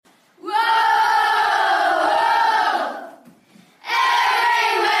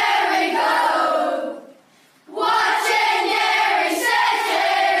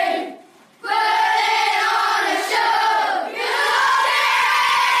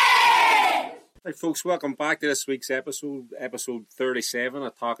Hey folks, welcome back to this week's episode 37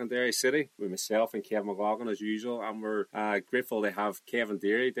 of Talking Derry City with myself and Kevin McLaughlin as usual, and we're grateful to have Kevin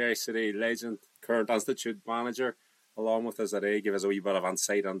Derry, Derry City legend, current Institute manager, along with us today, give us a wee bit of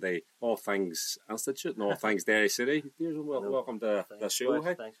insight on the all things Institute and all things Derry City. Deerso, welcome to the show.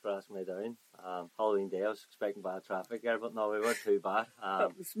 Hey. Thanks for asking me down. Halloween day, I was expecting bad traffic there, but no, we weren't too bad.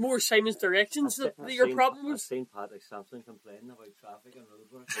 It's more Simon's directions that your problem was. I've seen Patrick Sampson complaining about traffic and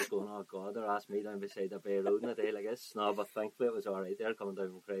roadwork. He's going, oh God, they're asking me down beside the Bay Road in a day like this. No, but thankfully it was alright there coming down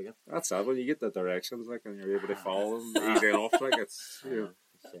from Craigan. That's it, when you get the directions and you're able to follow them easy enough, it's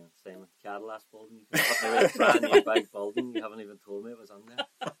Simon, Cadillac's building. You can help me with a brand new big building. You haven't even told me it was on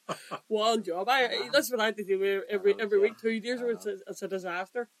there. One job. That's what I had to do with every week, 2 days. It's a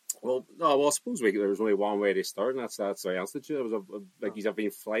disaster. Well, no. I suppose there was only one way to start, and that's the Institute. It was like he's been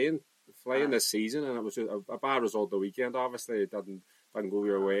flying this season, and it was a bad result the weekend. Obviously, it didn't go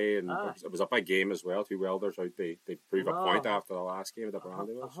your way, and it was a big game as well. Two Welders out, they prove a point after the last game of the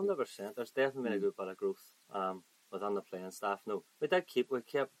Brandy. 100%. There's definitely been a good bit of growth within the playing staff. No, we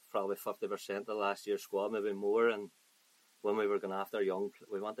kept probably 50% of last year's squad, maybe more, and when we were going after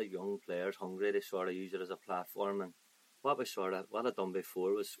we wanted young players hungry to sort of use it as a platform. And what I'd done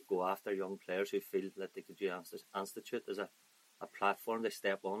before was go after young players who feel that they could use this Institute as a platform to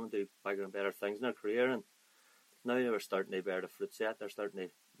step on and do bigger and better things in their career. And now they were starting to bear the fruits yet. They're starting to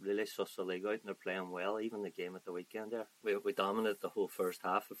really suss the league out, and they're playing well. Even the game at the weekend there, we dominated the whole first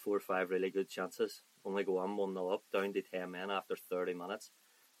half with 4 or 5 really good chances. Only go on 1-0 up, down to 10 men after 30 minutes.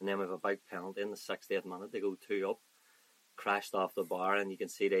 And then we have a big penalty in the 60th minute. They go 2 up, crashed off the bar, and you can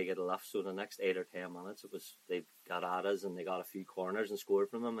see they get a lift. So the next 8 or 10 minutes, they got at us and they got a few corners and scored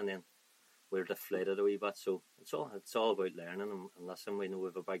from them, and then we were deflated a wee bit. So it's all about learning. And listen, we know we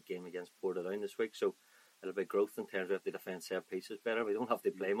have a big game against Portadown this week, so it'll be growth in terms of if the defence set pieces better. We don't have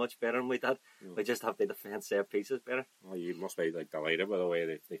to play much better than we did. No. We just have the defence set pieces better. Well, you must be delighted with the way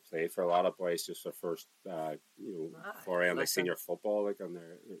they play. For a lot of boys, just their first foray into senior football, and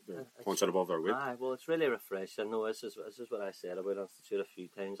they're punching above their weight. Well, it's really refreshing. No, this is what I said about Institute a few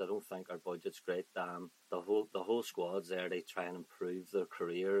times. I don't think our budget's great. The whole squad's there to try and improve their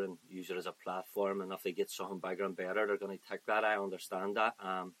career and use it as a platform. And if they get something bigger and better, they're going to take that. I understand that.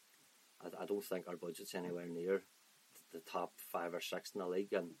 I don't think our budget's anywhere near the top 5 or 6 in the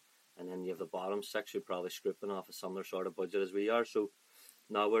league, and then you have the bottom 6 who are probably scripting off a similar sort of budget as we are. So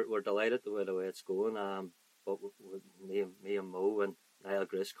no, we're delighted the way it's going. But with me and Mo and Niall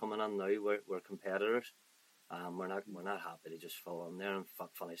Grace coming on now, we're competitors. We're not happy to just fall in there and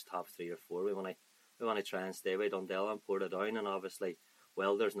finish top 3 or 4. We want to try and stay with Dundela and Portadown, and obviously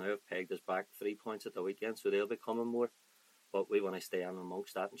Welders now have pegged us back 3 points at the weekend, so they'll be coming more. But we want to stay in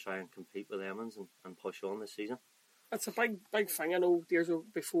amongst that and try and compete with Emmons and push on this season. It's a big thing. I know Deerso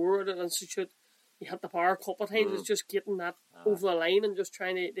before at the Institute, you hit the bar a couple of times. It's just getting that over the line and just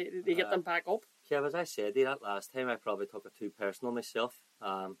trying to get them back up. Yeah, as I said that last time, I probably took it too personal myself.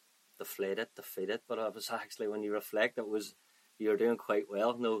 Deflated, defeated. But it was actually, when you reflect, you were doing quite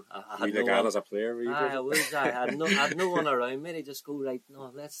well. No, I had no one, as a player. I had no one around me to just go, right,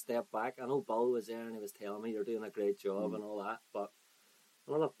 no, let's step back. I know Bill was there and he was telling me you're doing a great job and all that, but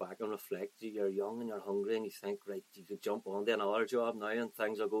when I look back and reflect, you're young and you're hungry and you think, right, you could jump on to another job now and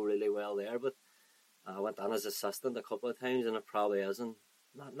things will go really well there. But I went on as assistant a couple of times and it probably isn't.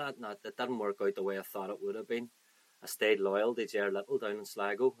 It didn't work out the way I thought it would have been. I stayed loyal to Ger Little down in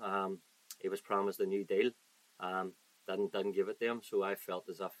Sligo. He was promised a new deal. Didn't give it to him, so I felt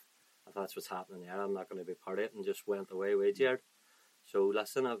as if that's what's happening there, I'm not going to be part of it, and just went away with Jared. So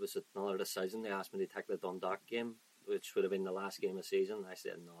listen, it was another decision. They asked me to take the Dundalk game, which would have been the last game of the season. I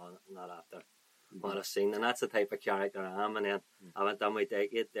said no, not after what I've seen, and that's the type of character I am. And then I went on my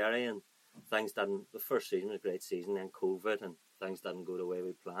decade at Derry, and things didn't. The first season was a great season, then COVID, and things didn't go the way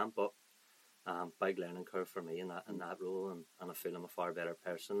we planned. But big learning curve for me in that role, and I feel I'm a far better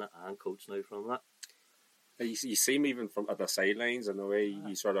person and coach now from that. You seem, even from at the sidelines and the way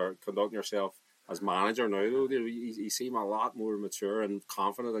you sort of conduct yourself as manager now, though, you seem a lot more mature and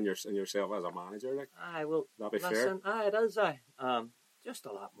confident in yourself as a manager. Like, well, that be fair? It is. Just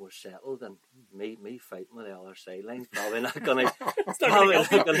a lot more settled than me fighting with the other sidelines. Probably not going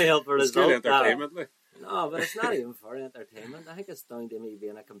to help a result. It's good entertainment. No, but it's not even for entertainment. I think it's down to me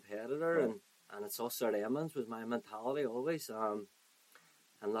being a competitor, and it's us or Emmons was my mentality always.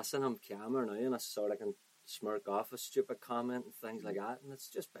 And listen, I'm calmer now, and I sort of can smirk off a stupid comment and things like that, and it's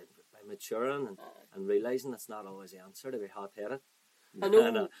just by maturing and realising it's not always the answer to be hot-headed. I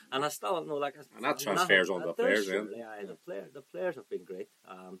know, and I still don't know, like, and that transfers on the players. The players have been great.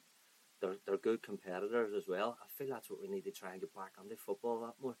 They're good competitors as well. I feel that's what we need to try and get back onto football a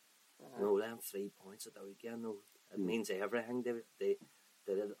lot more. Them 3 points at the weekend, it means everything. They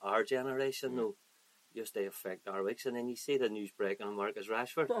did our generation, just they affect our weeks. And then you see the news breaking on Marcus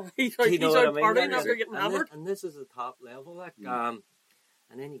Rashford. He's Do you know out what I mean? partying after getting hammered. And this is the top level,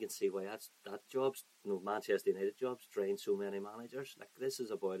 and then you can see why that job's, Manchester United jobs drain so many managers. Like, this is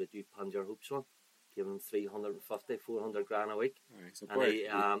a boy that you pinned your hopes on, giving him 350, 400 grand a week. And he,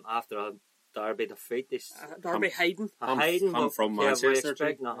 after a Derby defeat, Derby hiding. I'm from we Manchester.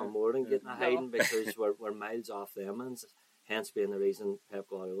 expect nothing more than getting a hiding because we're miles off them, and hence being the reason Pep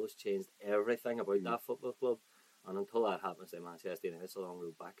Guardiola's changed everything about that football club. And until that happens, then Manchester United, it's a long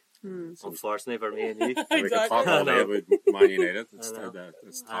road back. Unfortunately for me and you. We could talk all day about Man United.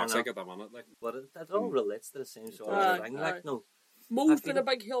 It's toxic at the minute. But it all relates to the same sort of thing. Mo's been a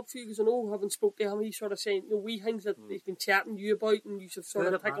big help for you because I know, having spoke to him, he's sort of saying, wee things that he's been chatting to you about, and you should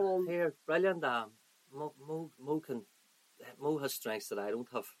sort of tackle on. Here, brilliant. Mo has strengths that I don't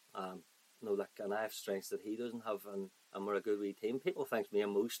have. And I have strengths that he doesn't have, and we're a good wee team. People think me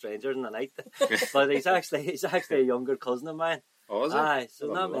and Mo's strangers in the night, but he's actually a younger cousin of mine. Oh, is it? Aye,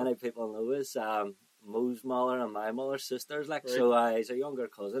 so not many people know this. Mo's mother and my mother's sisters, right. So he's a younger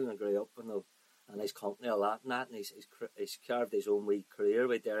cousin and grew up and he's company a lot and that, and he's carved his own wee career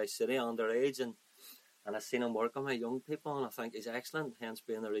with Derry City underage, and I've seen him working with young people, and I think he's excellent. Hence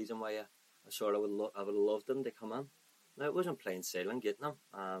being the reason why I sort of would have loved him to come in. Now, it wasn't plain sailing getting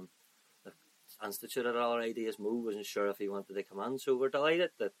him. The Institute had other ideas. Mo wasn't sure if he wanted to come in, so we're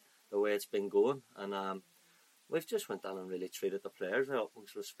delighted that the way it's been going, and we've just went down and really treated the players with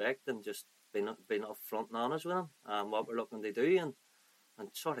utmost respect and just been upfront and honest with them, what we're looking to do, and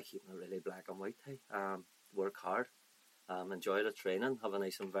sort of keeping it really black and white. Work hard, enjoy the training, have a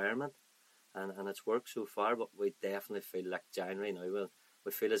nice environment, and it's worked so far. But we definitely feel like January now.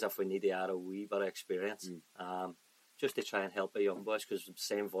 We feel as if we need to add a wee bit of experience, just to try and help the young boys, because the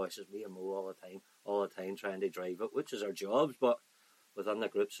same voices me and Mo all the time trying to drive it, which is our jobs. But within the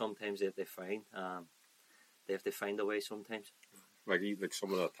group, sometimes they have to find a way sometimes. Like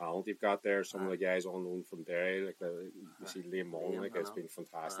some of the talent you've got there, some of the guys on loan from Derry, you see Liam Mullen, it's been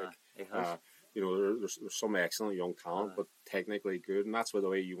fantastic. There's some excellent young talent, but technically good, and that's the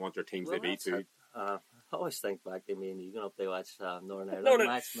way you want your teams to be too. I always think back to me and you going up to watch Northern Ireland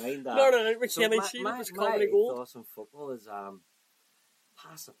match. My thoughts on football is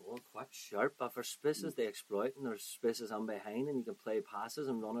pass the ball quick, sharp. If there's spaces they exploit and there's spaces on behind and you can play passes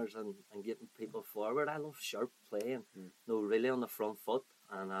and runners and getting people forward. I love sharp play and really on the front foot,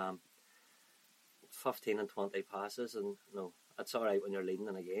 and 15 and 20 passes, and it's alright when you're leading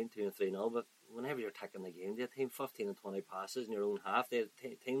in a game 2-3-0, but whenever you're taking the game, the team 15 and 20 passes in your own half, the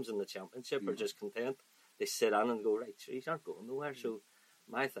teams in the championship are just content. They sit on and go, right, these aren't going nowhere. So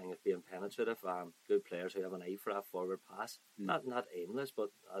my thing is being penetrative, good players who have an eye for that forward pass. Not aimless, but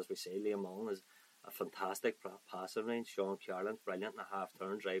as we say, Liam Mullen is a fantastic passing range. Sean Carlin's brilliant in a half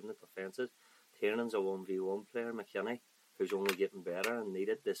turn, driving the defences. Tiernan's a 1v1 player. McKinney, who's only getting better and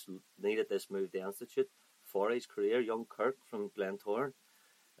needed this move to Institute for his career. Young Kirk from Glentoran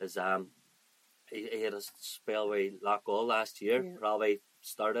is he had a spell with Loughgall last year. Probably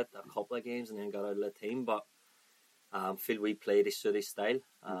started a couple of games and then got out of the team, but feel we played his sort of style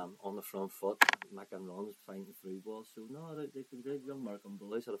on the front foot, making runs, finding through balls. So they can do. Young Markham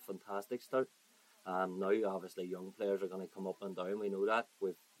Bullies had a fantastic start. Now obviously young players are going to come up and down. We know that.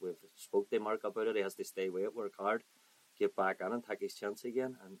 We've spoke to Mark about it. He has to stay with, work hard, get back in and take his chance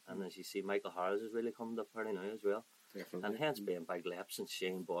again. And as you see, Michael Harris has really come to the party now as well. Definitely. And hence being big leaps and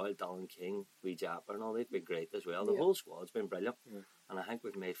Shane Boyle, Dylan King, Wee Japper and all, they've been great as well. The whole squad's been brilliant. And I think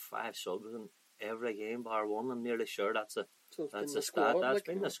we've made 5 subs in every game bar one. I'm nearly sure that's a stat. That's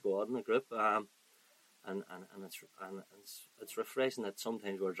been the squad in the group. And it's refreshing that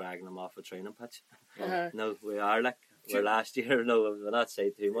sometimes we're dragging them off a training pitch. No, we are we're last year. No, we'll not say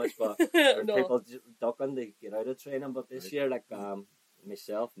too much, but people ducking to get out of training. But this year,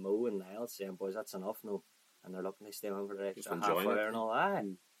 myself, Mo, and Niall saying, "Boys, that's enough now," and they're looking to stay on for the extra half hour and all that.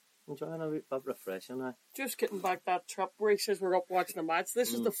 Enjoying a bit refreshing. Just getting back that trip where he says we're up watching the match.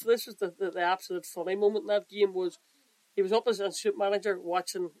 This is the absolute funny moment in that game was. He was up as Institute manager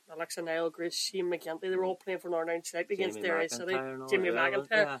watching Alexa Niall, Grace, Shane McGinty. They were all playing for Northern Ireland Select against Derry City. Jamie McIntyre.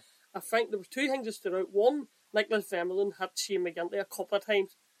 Yeah. I think there was 2 things that stood out. One, Nicholas Vemelin had Shane McGinty a couple of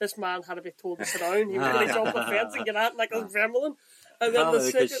times. This man had to be told to sit down. He really jumped the fence and get at Nicholas Vemelin. And then the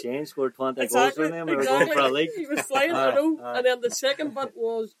second, Shane scored 20 goals for them. He was flying, And then the second bit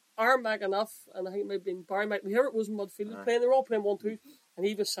was Aaron McAnuff, and I think it might have been Barry McNair. It was in midfield playing. They were all playing 1-2, and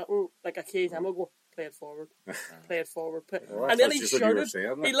he was sitting like a cage. I'm going, play it forward. Play it forward. Well, And then he that's what you were shouted. saying,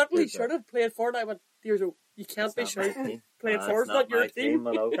 He like, literally with the- shouted, play it forward. I went, Deerso, you can't be It's not my shouting. team. Play it It's forward, not your my team.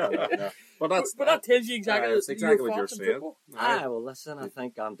 I know. But But that's that tells you exactly, it's exactly your what you're thoughts in saying. football. Ah, well, listen, I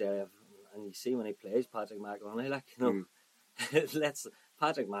think I'm Derry, and you see when he plays Patrick McIlroy, like, you know,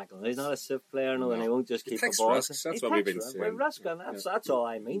 Patrick McIlroy's not a stiff player, no, and he won't just He keep the takes ball. risks, that's He what we've takes been risks. saying. Risk, and that's all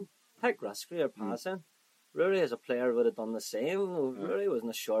I mean. Take risks for your passing. Rory as a player would have done the same. Rory wasn't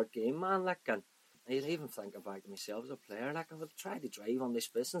a short game man, like, and I'd even think back to myself as a player, like, I would try to drive on this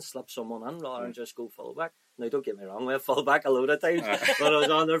space and slip someone in rather than just go fullback. Now, don't get me wrong, I fullback a load of times when I was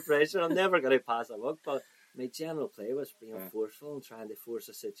under pressure. I'm never going to pass a buck, but my general play was being forceful and trying to force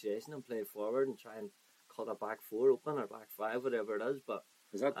a situation and play forward and try and cut a back four open or back five, whatever it is. But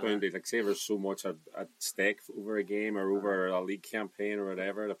is that bound to, like, say there's so much at stake over a game or over a league campaign or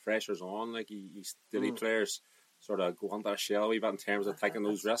whatever, the pressure's on, like, steady players sort of go on their shell a wee bit in terms of taking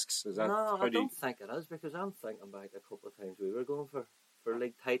those risks? Is that no, I don't think it is, because I'm thinking back a couple of times we were going for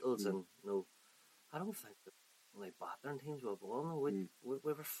league titles and I don't think the only battering teams were ball. No, we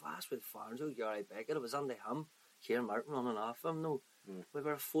were fast with Farnsworth, Gary Beckett, it was Andy Ham, Kieran Martin running off him. We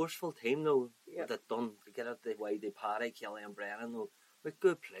were a forceful team with it done to get it the way they Paddy, Kelly and Brennan. With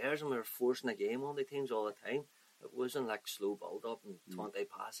good players, and we were forcing the game on the teams all the time. It wasn't like slow build up and 20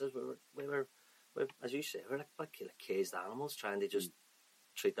 passes. We were, as you say, we're like caged animals trying to just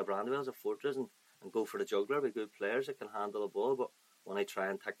treat the Brandywell as a fortress and go for the juggler with good players that can handle the ball. But when I try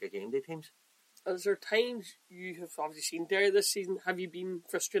and take a game, the teams. Is there times you have obviously seen Derry this season? Have you been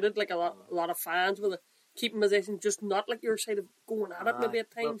frustrated, like a lot of fans, with it keeping possession, just not like your side of going at it maybe at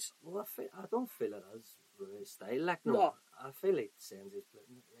times? Well, I don't feel it is really style. Like, no. I feel like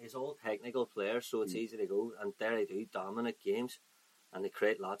he's all technical players, so it's easy to go. And Derry do dominate games, and they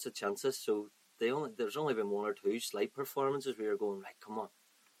create lots of chances. So there's only been one or two slight performances where you're going, right, come on,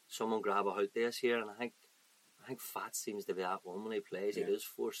 someone grab a out this here. And I think Fats seems to be that one when he plays. He does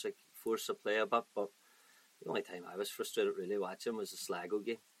force the play a bit. But the only time I was frustrated really watching was the Sligo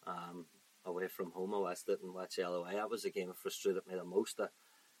game. Away from home, I watched it and watched LOA. That was the game that frustrated me the most.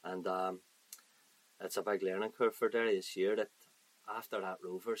 And it's a big learning curve for Derry this year, that after that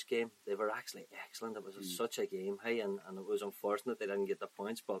Rovers game, they were actually excellent. It was such a game high, and it was unfortunate they didn't get the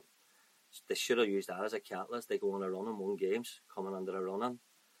points, but they should have used that as a catalyst. They go on a run and won games, coming under a run-in,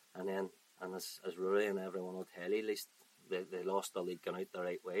 and as Rory and everyone will tell you, at least they lost the league going out the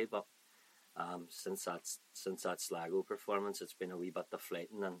right way, but since that Sligo performance, it's been a wee bit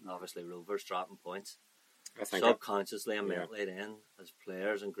deflating, and obviously Rovers dropping points. I think subconsciously and mentally then, as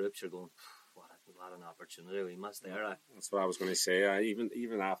players and groups, you're going, what an opportunity we missed there. That's what I was going to say.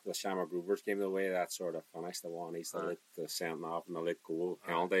 Even after the Shamrock Rovers game, the way that sort of finished, the one East, the sent off and the late goal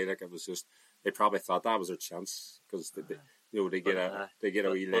penalty, like, it was just, they probably thought that was their chance, because they get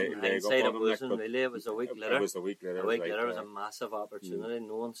a wee leg up on them. It was a week later. It was a week later. It was a massive opportunity.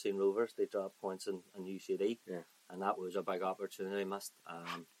 No one's seen Rovers. They dropped points in UCD, and that was a big opportunity missed.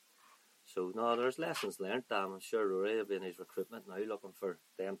 So, no, there's lessons learned. I'm sure Rory will be in his recruitment now looking for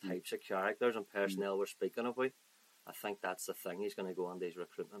them types of characters and personnel we're speaking about. I think that's the thing. He's going to go on his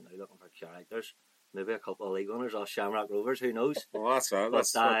recruitment now looking for characters. Maybe a couple of league winners or Shamrock Rovers, who knows? Well, that's it.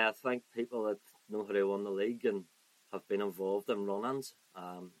 But I think people that know how to win the league and have been involved in run-ins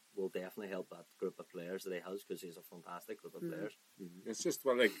will definitely help that group of players that he has, because he's a fantastic group of players. It's just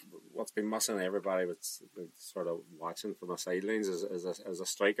what's been missing everybody with sort of watching from the sidelines is a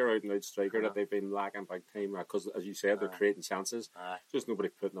striker, out and out striker that they've been lacking big time, because as you said, they're creating chances, just nobody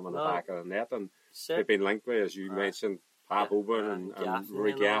putting them in the back of the net, and they've been linked with, as you mentioned, Pat Oban and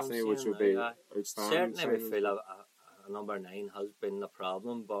Rory Gaffney, which would be outstanding. Certainly we feel a number 9 has been the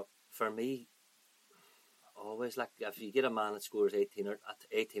problem, but for me, always, like, if you get a man that scores 18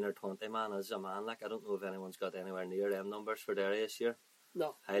 or 20, man, as a man, like, I don't know if anyone's got anywhere near them numbers for Derry this year.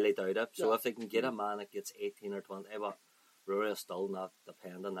 No. Highly doubt it. So if they can get a man that gets 18 or 20, but Rory will still not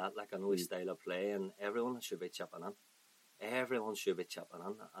depend on that. Like, I know his style of play, and everyone should be chipping in. Everyone should be chipping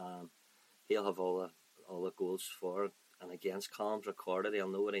in. He'll have all the goals for and against columns recorded. He'll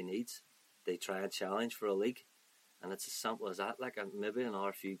know what he needs. They try and challenge for a league. And it's as simple as that. Like, maybe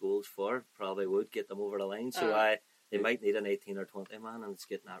another few goals for probably would get them over the line. So they might need an 18 or 20 man, and it's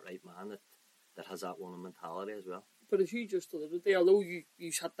getting that right man that has that winning mentality as well. But as you just alluded to, although you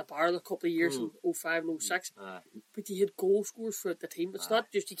hit the bar a couple of years in 05 and 06, but you had goal scorers throughout the team. It's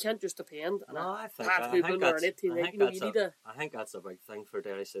not just, you can't just depend on I think that's a big thing for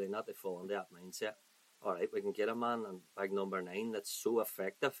Derry City, not to fall into that mindset. Alright, we can get a man and big number 9 that's so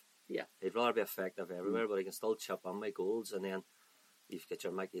effective. Yeah. He'd rather be effective everywhere, but he can still chip in with goals, and then you've got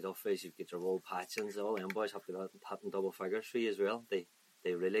your Mickey Duffys, you've got your Will Patchins, all them boys have to be hitting double figures for you as well. They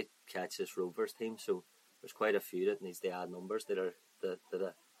they really catch this Rovers team. So there's quite a few that needs to add numbers that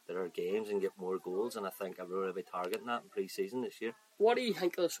are games and get more goals. And I think everyone will be targeting that in pre-season this year. What do you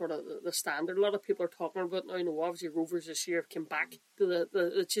think of the standard? A lot of people are talking about now. Obviously Rovers this year came back to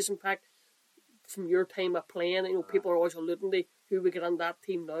the chasing pack from your time of playing. People are always alluding to who we get on that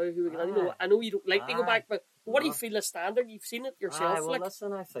team now, who we get on. I know you don't like to go back, but what do you feel the standard? You've seen it yourself.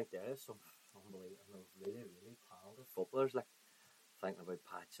 Listen, I think there is some unbelievable, really, really talented footballers. Like thinking about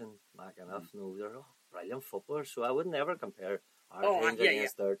Patchen, McAnuff, they're all brilliant footballers. So I would never compare our teams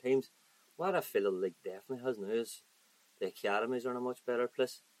against their teams. What I feel the league definitely has now is the academies are in a much better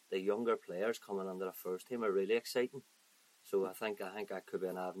place. The younger players coming under the first team are really exciting. So I think that could be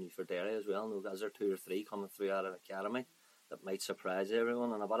an avenue for Derry as well. As there are 2 or 3 coming through out of the academy that might surprise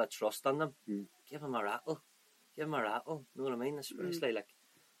everyone, and a bit of trust on them. Give them a rattle. You know what I mean? Especially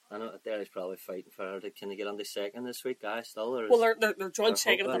I know that Derry's probably fighting for it. Can they get on the second this week, guys? Still, they're joint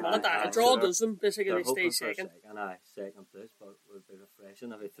second at the minute. A draw does them. Basically, they stay second. Second place, but it would be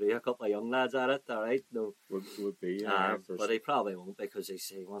refreshing if he threw a couple of young lads at it. All right, no, would be. But he probably won't because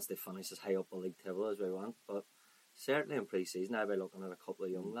he wants to finish as high up the league table as we want. But certainly in pre-season, I'll be looking at a couple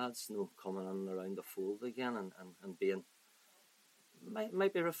of young lads, coming in around the fold again and being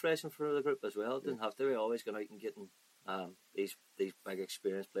might be refreshing for the group as well. It doesn't have to be always going out and getting these big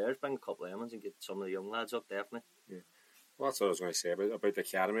experienced players. Bring a couple of Emmons and get some of the young lads up, definitely. Yeah. Well, that's what I was going to say about the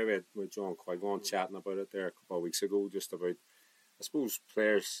academy. We had with John Quigley chatting about it there a couple of weeks ago, just about, I suppose,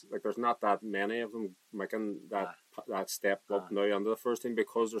 players, there's not that many of them making that step up now under the first team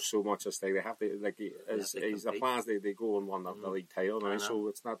because there's so much at stake. They have to, as the plans, they go and win the league title now, so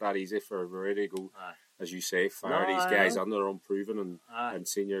it's not that easy for Murray to go, as you say, fire these guys under their own proven and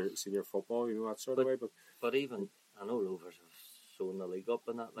senior football, that sort of way. But even, I know Rovers have sewn the league up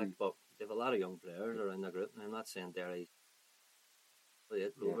and that, but they have a lot of young players around the group, and I'm not saying Derry.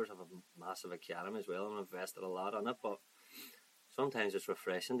 Rovers have a massive academy as well and invested a lot on it, but sometimes it's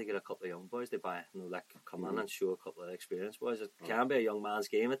refreshing to get a couple of young boys to come in and show a couple of experienced boys. It can be a young man's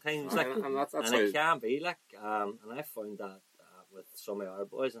game at times, and it can be and I found that with some of our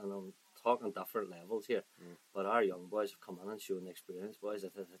boys, and I'm talking different levels here, but our young boys have come in and shown the experienced boys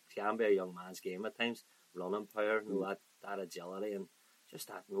that it can be a young man's game at times. Running power, that agility, and just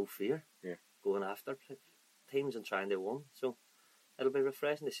that no fear, going after teams and trying to win. So it'll be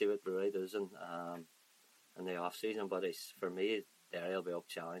refreshing to see what Brewery does in the off season. But for me, Derry will be up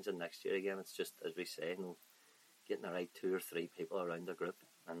challenging next year again. It's just, as we say, getting the right 2 or 3 people around the group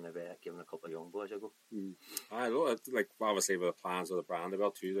and maybe giving a couple of young boys a go. I know, obviously with the plans of the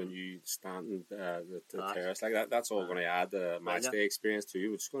Brandywell too, the new stand, the terrace, that's all going to add the match day experience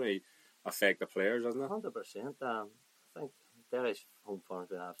too. It's going to affect the players, isn't it? 100%. I think Derry's home form's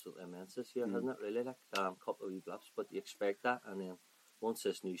been absolutely immense this year, hasn't it? Really, a couple of wee blips, but you expect that, and then once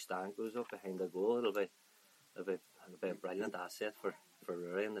this new stand goes up behind the goal, it'll be a brilliant asset for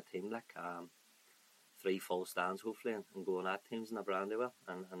Rory and the team. 3 full stands hopefully, and going at teams in the Brandywell,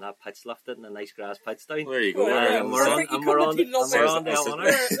 and that pitch lifted and a nice grass pitch down. There you go. We're on the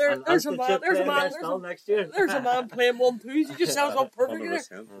honour. There's a man playing 1-2s. You just sounds up perfect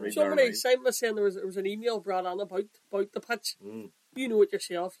there. Simon was saying there was an email brought on about the pitch. You know it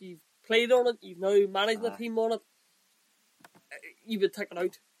yourself. You've played on it. You've now managed the team on it. You would take it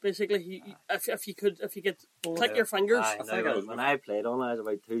out. Basically, if you could click your fingers. When I played on, I was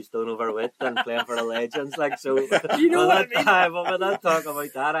about 2 stone overweight and playing for the Legends, so you know what I mean. But when I talk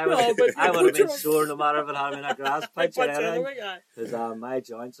about that, I would have been sore no matter if it had been a grass pitch or anything, because my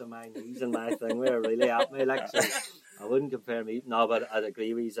joints and my knees and my thing were really at me. So I wouldn't compare me. No, but I'd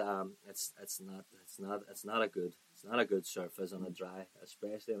agree with it's not a good surface on a dry,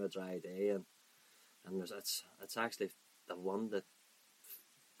 especially on a dry day, and it's actually the one that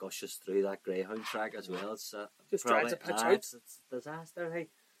gushes through that greyhound track as well. It's just trying to pitch out. It's a disaster, hey,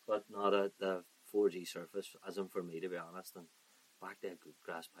 but not the 4G surface isn't for me, to be honest. And back to a good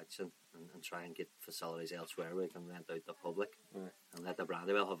grass pitch and try and get facilities elsewhere where we can rent out the public and let the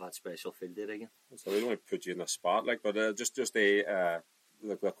Brandywell have that special field there again. So we don't want to put you in the spot, but just the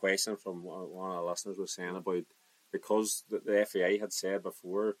question from one of the listeners was saying about, because the FAI had said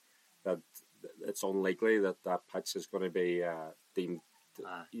before that it's unlikely that pitch is going to be deemed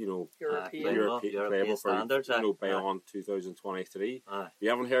European standards, beyond 2023. You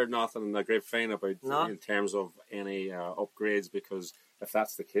haven't heard nothing in the grapevine about in terms of any upgrades, because if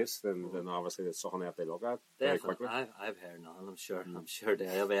that's the case, then obviously it's something they have to look at very quickly. I've heard nothing. I'm sure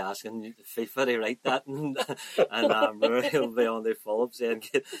they'll be asking FIFA to write that, and Murray will be on the follow-up saying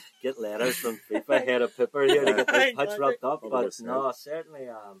get letters from FIFA, head of Pipper here to get this pitch wrapped up. But no, certainly.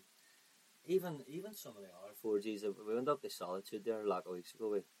 even some of the other 4Gs, we went up to Solitude there like a weeks ago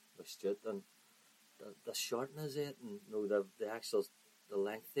with Stuart, and the shortness of it, and the actual the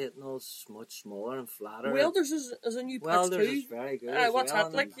length of it and all is much smaller and flatter. Welders is a new pitch Welders too. is very good. What's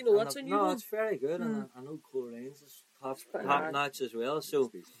that like? You know, that's a new one. No, it's very good, and I know Coleraines is top notch as well.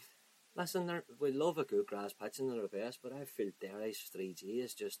 So, listen, we love a good grass pitch and they're the best, but I feel Derry's 3G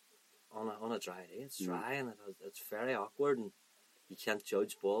is just on a dry day. It's dry and it's very awkward, and you can't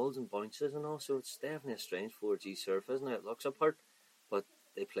judge balls and bounces and all. So it's definitely a strange 4G surface. Now it looks apart, but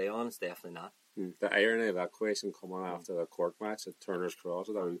they play on. It's definitely not. The irony of that question coming after the Cork match at Turner's Cross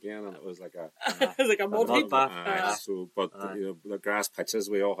at the weekend, and it was like a like a mud heap. The grass pitches,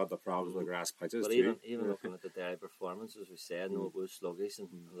 we all had the problems with grass pitches but too. Even looking at the Derry performance, as we said, no, it was sluggish and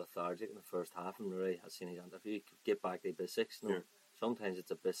lethargic in the first half. And Rory has seen his interview. Get back to basics. Sometimes it's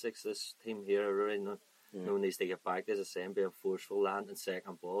a basics. This team here, Rory, needs to get back. As I say, being forceful, landing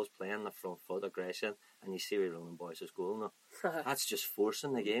second balls, playing the front foot aggression, and you see we Ronan Boyce's goal now. That's just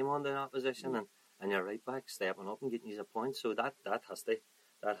forcing the game on the opposition, and your right back stepping up and getting you a point. So that has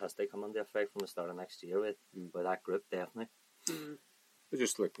to come into effect from the start of next year with that group, definitely.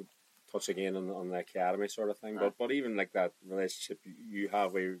 Just like touch again on the academy sort of thing, but even like that relationship you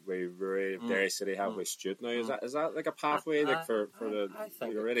have with Derry City have with Stuart now, is that like a pathway for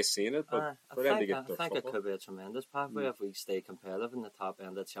you're already seeing it, but for them to get their I think football? it could be a tremendous pathway if we stay competitive in the top end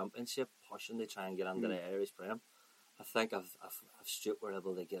of the championship, pushing to try and get into the Irish Prem. I think if Stuart were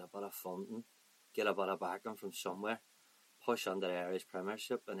able to get a bit of funding, get a bit of backing from somewhere, push under the Irish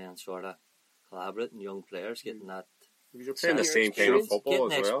Premiership, and then sort of collaborate and young players getting that. Because you're playing the same kind of football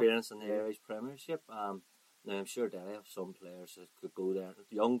getting as well. Experience in the Irish Premiership. Now I'm sure Derry have some players that could go there,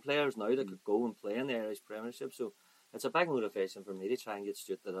 young players now that could go and play in the Irish Premiership. So it's a big motivation for me to try and get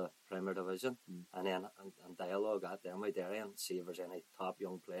Stuart to the Premier Division, and then and dialogue at them with Derry and see if there's any top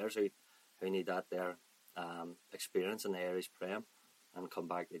young players who need that their experience in the Irish Prem, and come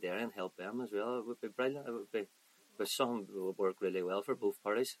back to Derry and help them as well. It would be brilliant. It would be. But some would work really well for both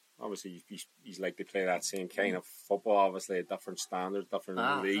parties. Obviously, he's like to play that same kind of football. Obviously, a different standard,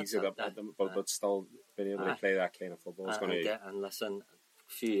 different leagues, but still being able to play that kind of football is going to. And listen,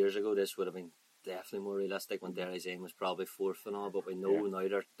 a few years ago, this would have been definitely more realistic when Derry's aim was probably fourth and all. But we know now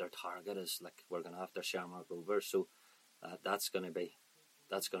their target is like we're going after Shamrock Rovers, so that's going to be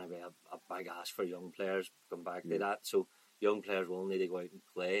a big ask for young players. Come back to that, so. Young players will need to go out and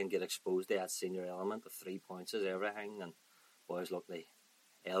play and get exposed to that senior element. The 3 points is everything, and boys look they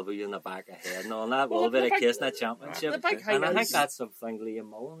elbow you in the back of the head and all that. Will be the case in the championship, and I think that's something Liam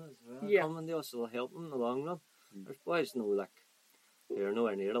Mullen as well coming to us will help them in the long run. There's boys they're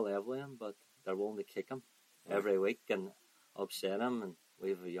nowhere near the level of him, but they're willing to kick him every week and upset him. And we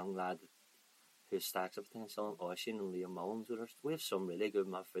have a young lad who stacks up potential, Oisin and Liam Mullen. So we have some really good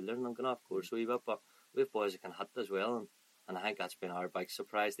midfielders, and I'm going off course a wee bit, but we have boys that can hit as well. And I think that's been our big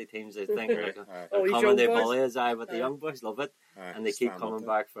surprise. The teams they think are coming to bully us, but the young boys love it, and they keep coming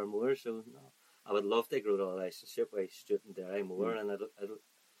back for more. So I would love to grow the relationship with Stuart and Derry more, and it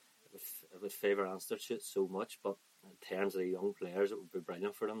would favour Anstershut so much. But in terms of the young players, it would be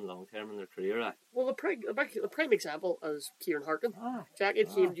brilliant for them long term in their career. Well, the prime example is Kieran Harkin. Jack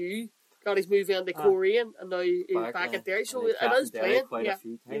came to you, got his move into Korean, and now he's back at Derry. So it is playing.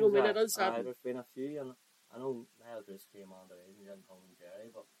 It is happening. There's been a few, and I know Niall Chris came on the raid and didn't come in Derry,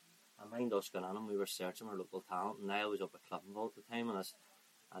 but I mind us going on him. We were searching for local talent, and Niall was up at Cliftonville at the time,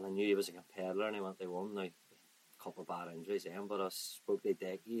 and I knew he was a competitor, and he went to one. Now, a couple of bad injuries then, but I spoke to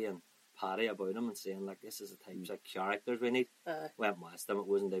Decky and Paddy about him and saying, like, this is the types of characters we need. Went west him, it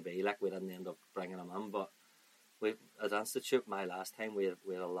wasn't to be, like, we didn't end up bringing him in, but at Institute, my last time, we had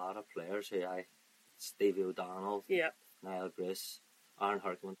a lot of players who Stevie O'Donnell, Niall Grace, Aaron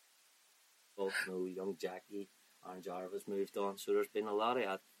Harkin, both know young Jackie, Aaron Jarvis moved on, so there's been a lot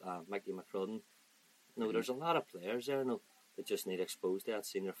of Mickey McCrudden. There's a lot of players there that just need exposed to that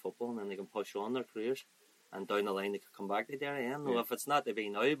senior football, and then they can push on their careers, and down the line they could come back to Derry. If it's not to be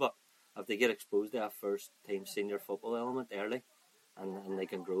now, but if they get exposed to that first team senior football element early, and they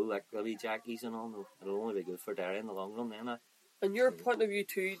can grow like the wee Jackies and all, it'll only be good for Derry in the long run then. And your point of view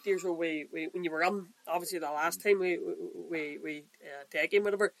too, Deerso, when you were on, obviously the last time we tagging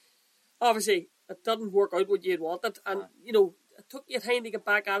whatever, obviously it didn't work out what you had wanted, and it took you time to get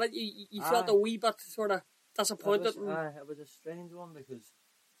back at it. You felt a wee bit sort of disappointed. It was a strange one because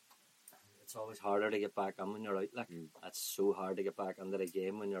it's always harder to get back in when you're out. Like it's so hard to get back into the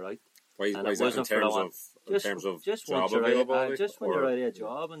game when you're out. Why is that in terms of job availability? Just when you're out of a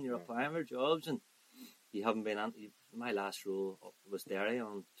job and you're applying for jobs and you haven't been on. My last role was Derry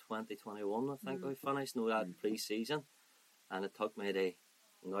on 2021, I think I finished. That pre-season, and it took me to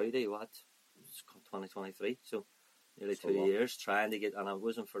 2023. So nearly 2 years trying to get, and it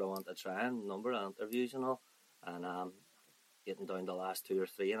wasn't for the want of trying, number of interviews and all, and getting down the last 2 or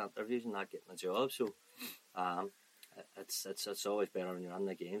 3 in interviews and not getting a job. So it's always better when you're in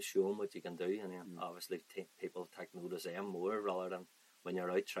the game, show them what you can do, and then obviously people take notice of them more rather than when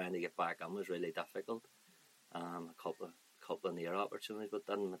you're out trying to get back in was really difficult. A couple of near opportunities, but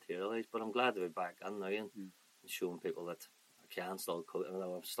didn't materialise. But I'm glad to be back in now and showing people that I can still coach.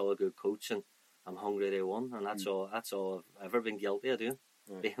 I'm still a good coach and I'm hungry to win, and that's all I've ever been guilty of doing,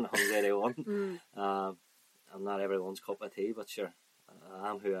 being hungry to win. I'm not everyone's cup of tea, but sure, I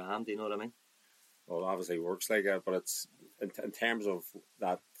am who I am. Do you know what I mean? Well, it obviously works like that, but it's in terms of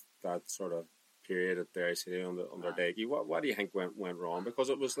that sort of period at Derry City under Deggy. What do you think went wrong? Because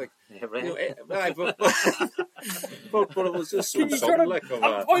it was like, but it was just so sudden, like of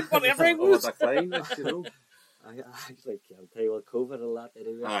a decline, you know. I actually can't tell you what COVID a lot to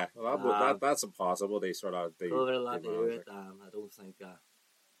do with it. Well, that's impossible. They sort of COVID a lot to do with it. I don't think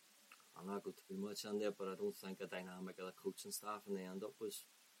I'm not going to be much in there, but I don't think the dynamic of the coaching staff in the end up was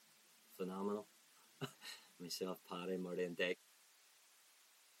phenomenal. Myself, Paddy, Murray and Dick,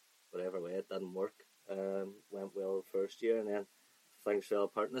 whatever way, it didn't work. Went well the first year, and then things fell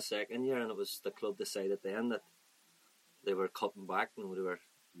apart in the second year, and it was the club decided then that they were cutting back, they were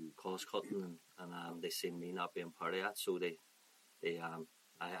cost cutting, and they seen me not being part of that, so they I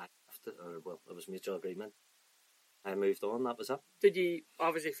left it, or well, it was mutual agreement. I moved on. That was it. Did you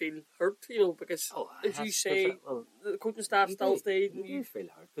obviously feel hurt? Because as you say, the coaching staff still stayed. You do feel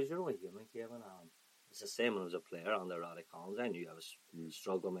hurt because you're only human, Kevin. It's the same when I was a player under Roddy Collins. I knew I was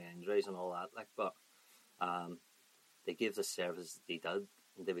struggling with injuries and all that, but they gave the service they did,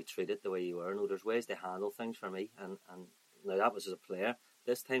 and they be treated the way you were. No, there's ways to handle things for me, and now that was as a player.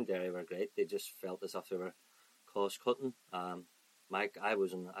 This time Derry were great. They just felt as if they were cost cutting. Mike, I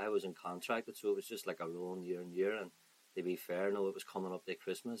wasn't contracted, so it was just like a rolling year and year. And to be fair, it was coming up to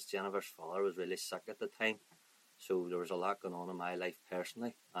Christmas. Jennifer's father was really sick at the time, so there was a lot going on in my life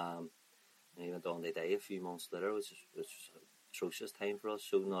personally. And he went on to die a few months later, which was an atrocious time for us.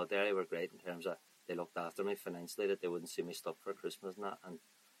 So no, Derry were great in terms of they looked after me financially, that they wouldn't see me stuck for Christmas and that, and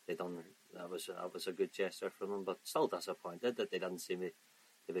they done that was a good gesture from them. But still disappointed that they didn't see me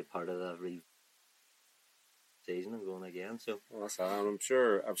to be part of the season and going again. So I'm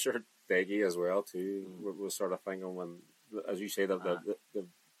sure Deggy as well too was sort of thinking when, as you say, that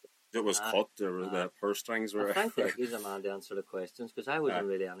it was cut, the purse strings were. I think Deggy's a man to answer the questions, because I wasn't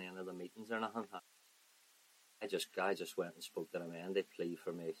really on any of the meetings or nothing. I just went and spoke to them and they plead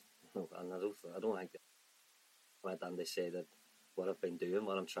for me, and I don't think they went and they say that what I've been doing,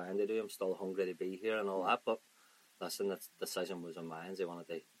 what I'm trying to do, I'm still hungry to be here and all that, but listen, the decision was on mine. They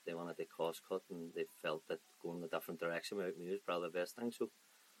wanted to cost cut, and they felt that going a different direction without me was probably the best thing. So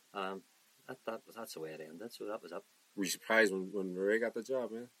that's the way it ended. So that was it. Were you surprised when Murray got the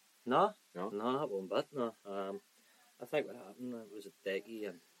job, man? No, not one bit. No, I think what happened, it was a Decky,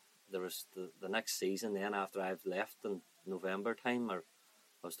 and there was the next season. Then after I've left in November time, I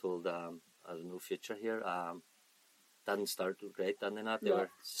was told I had no future here. Didn't start great, didn't they? Not they were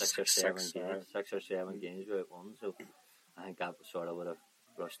six or seven games without one. So I think that sort of would have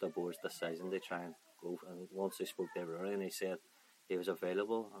rushed the board's decision to try and go. And once they spoke to Rory and he said he was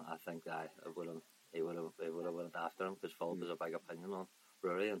available, I think he would have went after him, because Fulk has a big opinion on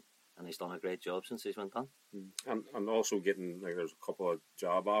Rory, and he's done a great job since he's went on. And also getting, like, there's a couple of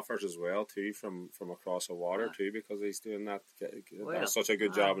job offers as well too from across the water too, because he's doing that. That's such a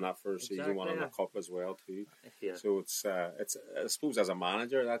good job in that first season, winning the cup as well too. Yeah. So it's I suppose as a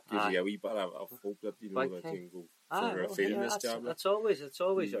manager that gives you a wee bit of hope that that you can go further afield in this job. It's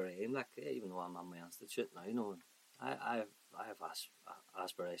always your aim. Like, even though I'm on my institute now, I have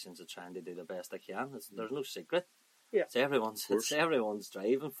aspirations of trying to do the best I can. There's no secret. Yeah. It's everyone's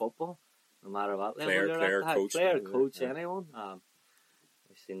drive in football, no matter what level you're at. Player, coach, anyone. I've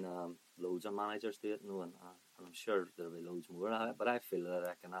seen loads of managers do it, and I'm sure there'll be loads more. But I feel that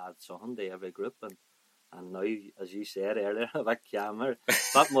I can add something to every group, and now, as you said earlier, a bit calmer, a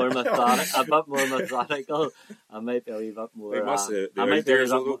bit more methodical. I might be a wee bit more. I might be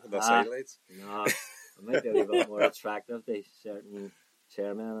a wee bit more attractive to certain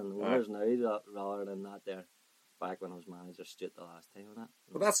chairmen and owners now, rather than that there. Back when I was manager, Stuart, the last time on that.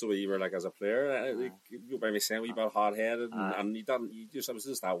 But that's the way you were, like, as a player. You by me saying you were hot headed, and it was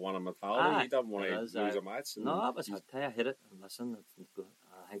just that one mentality. You didn't want to lose a match. No, I was I hit it. And listen, I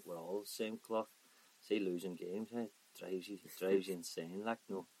think we're all the same cloth. See, losing games, it drives you insane. Like,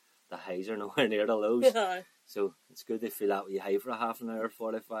 no, the highs are nowhere near the lows. So it's good to feel that way high for a half an hour,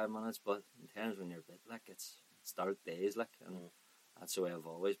 45 minutes. But in terms when you're a bit, like, it's dark days, like, and that's the way I've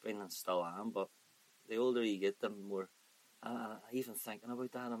always been and still am. But the older you get, the more. Even thinking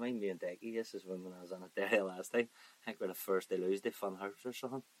about that, I mind me and Decky, this is when I was on a Derry last time. I think we're the first they lose, they fun house or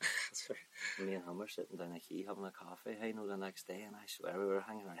something. That's right. Me and him were sitting down a key having a coffee, the next day, and I swear we were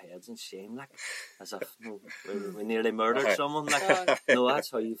hanging our heads in shame, like, as if we nearly murdered someone, like. No,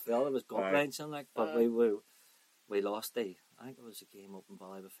 that's how you felt. It was gut wrenching, like, but we lost I think it was a game up in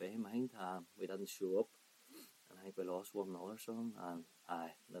Ballybuffet, mind. We didn't show up, and I think we lost 1-0 or something, and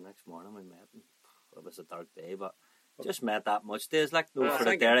the next morning we met, and it was a dark day, but just met that much days, like, for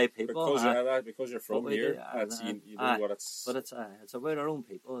the Derry people. Because you're from here, you know what it's... But it's about our own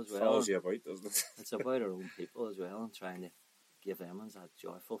people as well. It follows you about, doesn't it? It's about our own people as well, and trying to give them that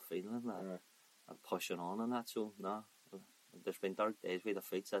joyful feeling, that pushing on and that, so, no. There's been dark days with the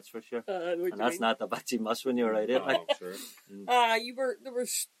feet, that's for sure. And that's not the bit you must when you're out there. Like. Sure. There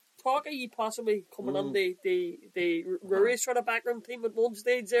was talk of you possibly coming on the Rory sort of background team at one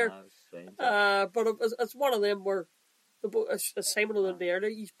stage there. But it's one of them where as Simon and there,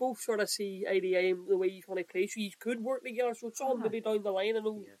 you both sort of see eye to eye in the way you want to play, so you could work together. So it's all maybe down the line. I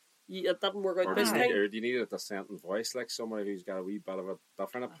know it didn't work out this time. Or do you need a dissenting voice, like somebody who's got a wee bit of a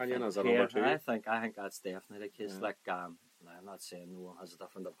different opinion as a number two? I think that's definitely the case. Like, I'm not saying no one has a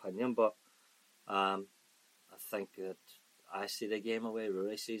different opinion, but I think that I see the game away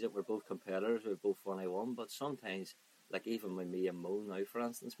Rory sees it. We're both competitors. We both want to win, but sometimes, like even with me and Mo now, for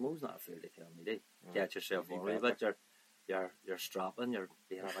instance, Mo's not afraid to tell me, get yourself on a bit. You're strapping. You're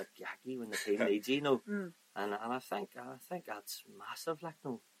being a bit gacky when the team needs you, And I think that's massive. Like,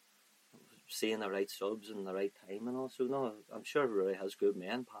 seeing the right subs and the right time and all. So I'm sure Rory has good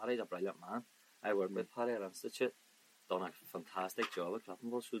men. Paddy's a brilliant man. I worked with Paddy at Institute. Done a fantastic job at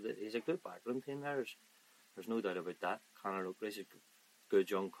Cliftonville, so he's a good background team there. There's no doubt about that. Conor Oakley's a good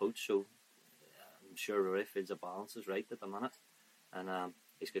young coach, so I'm sure Rory feels the balance is right at the minute, and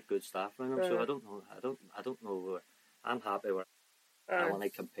he's got good staff around him. So I don't know. I'm happy where I want to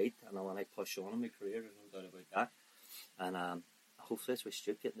compete and I want to push on in my career. There's no doubt about that, and hopefully we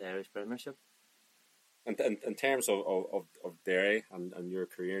should get the Irish Premiership. And in terms of Derry and your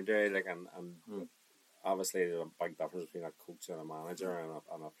career in Derry, like and obviously there's a big difference between a coach and a manager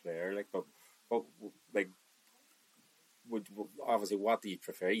and a player, like, but like obviously what do you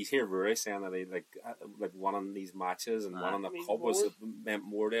prefer? You hear Rory saying that he like winning these matches and winning the cup was meant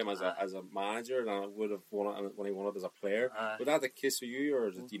more to him as a manager than it would have won when he won it as a player. Was that the case for you,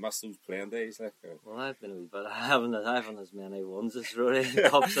 or did you miss those playing days? Like, well, I've been a wee bit. I haven't as many wins as Rory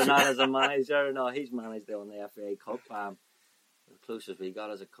cups and that as a manager. No, he's managed on the FA Cup. The closest we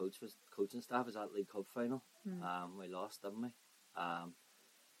got as a coach was coaching staff was that League Cup final. We lost, didn't we?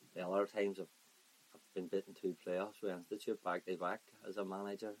 The other times I've been bitten 2 playoffs with Institute back to back as a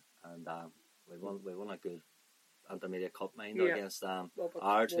manager, and we won a good intermediate cup against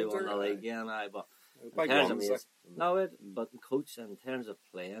Ards, who won the league again. But in terms of coach, in terms of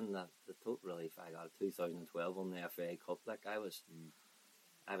playing, the total relief I got 2012 on the FA Cup. Like, I was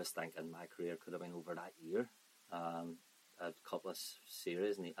thinking my career could have been over that year. A couple of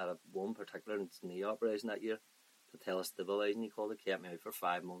series, and I had one particular knee operation that year, patella stabilizing, he called it, kept me out for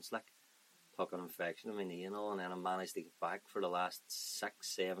 5 months, like, took an infection in my knee and all, and then I managed to get back for the last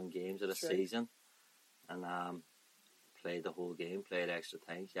 6-7 games of the season, and played the whole game, played extra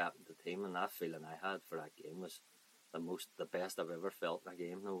time, captained the team, and that feeling I had for that game was the best I've ever felt in a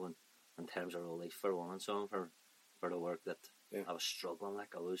game, in terms of relief for winning something, for the work that I was struggling,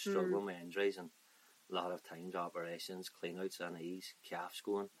 like, I was struggling with injuries, and a lot of times operations, clean-outs on knees, calves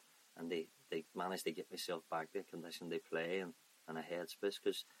going, and they managed to get myself back to the condition they play and a headspace,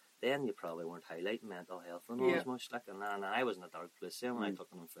 because then you probably weren't highlighting mental health and all as much, like, and I was in a dark place there when I took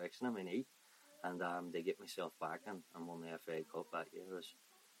an infection in my knee, and they get myself back and won the FA Cup that year.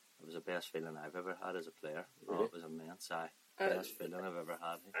 It was the best feeling I've ever had as a player. Really? It was immense. Best feeling I've ever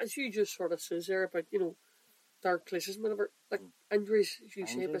had. As you just sort of says there about, dark places, whenever, like, injuries, as you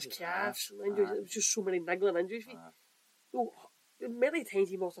say, with calves and injuries, it was just so many niggling injuries. Many times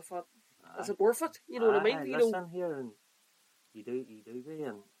you must have thought, is it worth it? You know what I mean? Listen here, and you do be,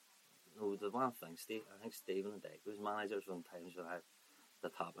 and the one thing, I think Stephen and Dick was managers when times when I had the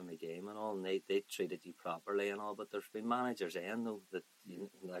top of my game and all, and they treated you properly and all, but there's been managers that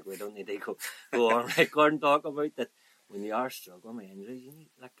like, we don't need to go on record and talk about that. When you are struggling with injuries, you need,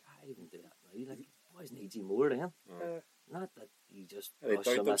 like, I even do that now, like, boys need you more then. Not that you just push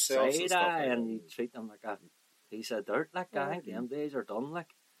them aside and you treat them like a piece of dirt. Like, I think them days are done.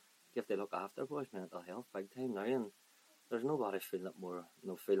 Like, you have to look after boys' mental health big time now, and there's nobody feeling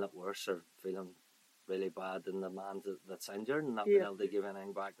it worse or feeling really bad than the man that's injured and not being able to give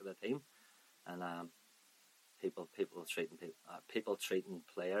anything back to the team. And people treating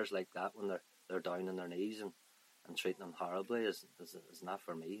players like that when they're down on their knees and treating them horribly is not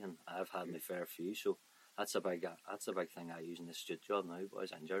for me. And I've had my fair few, so that's a big thing I use in the student job now.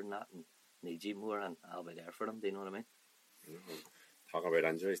 Boys injured and that and need you more, and I'll be there for them. Do you know what I mean? Mm-hmm. Talking about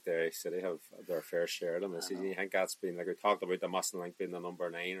injuries, Derry City have their fair share of them this season. You think that's been, like we talked about the mustn't link being the number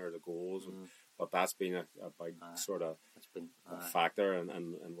 9 or the goals, but that's been a big sort of factor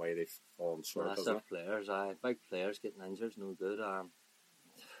and why they've fallen short. Massive players, big players getting injured is no good.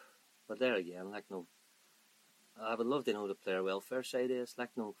 But there again, like no, I would love to know the player welfare side of it,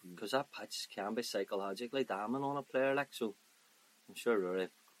 like no, because that pitch can be psychologically damning on a player, like so. I'm sure Rory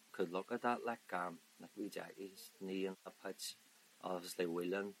could look at that, like wee Jackie's knee in the pitch. Obviously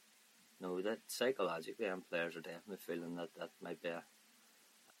Whelan, that psychologically them players are definitely feeling that might be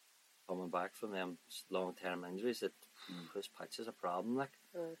coming back from them long term injuries, that this pitch is a problem, like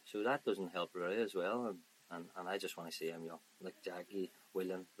so that doesn't help Rory as well, and I just want to see him, like Jackie,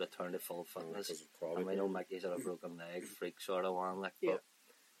 Whelan return to full fitness. And we know Mickey's had a broken leg freak sort of one, like but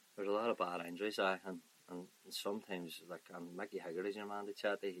there's a lot of bad injuries, and sometimes like Mickey Higgerty's your man to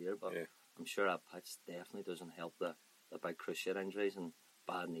chat to here, but I'm sure that pitch definitely doesn't help the big cruciate injuries and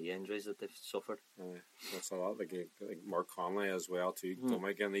bad knee injuries that they've suffered. That's a lot. Like Mark Conley as well too.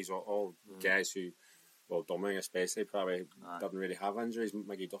 Again, these are all guys who, well, Dumming especially probably didn't really have injuries.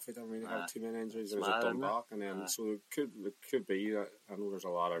 Mickey Duffy didn't really have too many injuries. There's a Dundalk, and then so it could be. I know there's a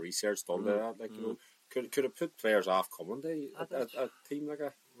lot of research done to that. Like could it put players off coming to a team like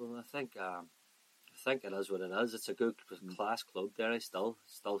that? Well, I think it is what it is. It's a good class club there. I still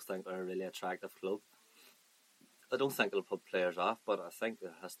think they're a really attractive club. I don't think it'll put players off, but I think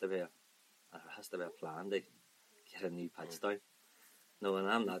there has to be a plan to get a new pitch down. No, and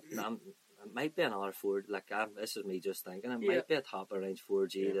it might be another 4. Like this is me just thinking. It might be a top of range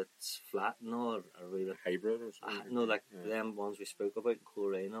 4G that's flat, or a hybrid or something. No, like them ones we spoke about in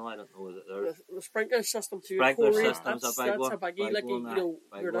Coleraine. I don't know that they're the sprinkler system too. Sprinkler system's that's a big one. That's a biggie. Like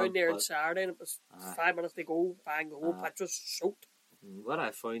we were down there on Saturday, and it was 5 minutes to go. Bang, the whole pitch was soaked. What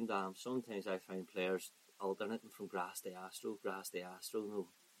I found, sometimes I find players alternating from grass to Astro. No,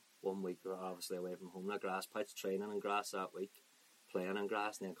 1 week they're obviously away from home, like grass pitch, training in grass that week, playing in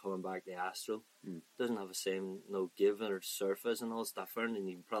grass, and then coming back to Astro. Doesn't have the same give or surface, and all it's different, and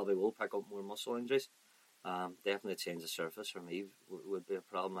you probably will pick up more muscle injuries. Definitely change the surface for me would be a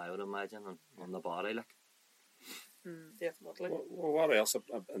problem, I would imagine, on the body, like. Definitely. Well, what else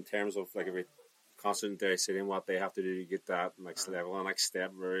in terms of like if we concentrate Derry City and what they have to do to get that next level and next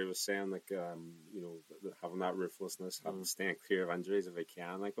step? Rory was saying, like, having that ruthlessness, staying clear of injuries if they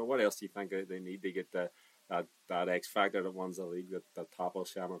can. Like, but what else do you think they need to get that X factor that wins the league that topples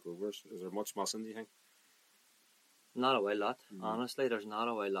Shamrock Rovers? Is there much missing, do you think? Not a whole lot. Honestly, there's not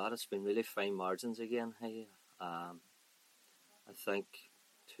a whole lot. It's been really fine margins again. Hey, I think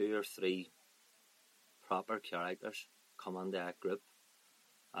 2 or 3 proper characters come into that group.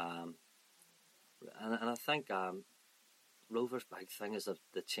 And I think Rovers' big thing is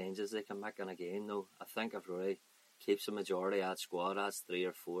the changes they can make in a game. No, I think if Rory keeps a majority of that squad, that's 3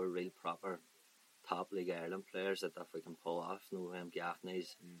 or 4 real proper top League Ireland players that if we can pull off.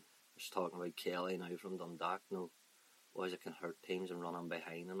 Gaffney's. There's talking about Kelly now from Dundalk. Boys that can hurt teams and run on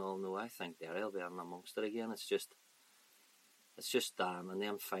behind and all. No, I think Derry will be in amongst it again. It's just and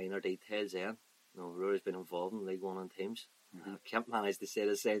them finer details then. Rory's been involved in League 1 and teams. I can't manage to say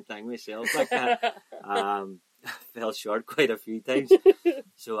the same thing myself. Like fell short quite a few times,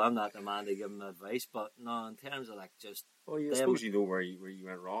 so I'm not the man to give him advice. But no, in terms of like just, I suppose you know where you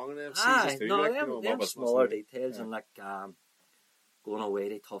went wrong in them seasons too. Them smaller details and like going away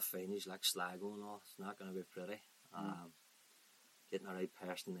to tough venues like Sligo and all. It's not going to be pretty. Getting the right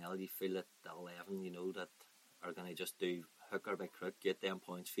personnel, you feel that the 11, that are going to just do hooker by crook, get them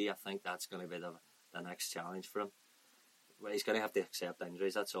points for you. I think that's going to be the next challenge for him. Well, he's going to have to accept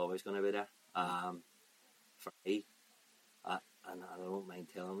injuries. That's always going to be there. For me, and I don't mind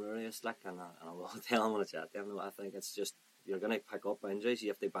telling him Rory it's like, and I will tell him when it's at them. I think it's just you're going to pick up injuries. You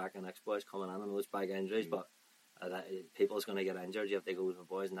have to back the next boys coming in and those big injuries, but people's going to get injured. You have to go with the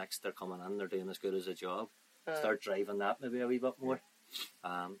boys next. They're coming in. They're doing as good as a job. Start driving that maybe a wee bit more.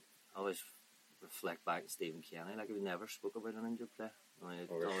 I always reflect back to Stephen Kenny, like we never spoke about an injured player. I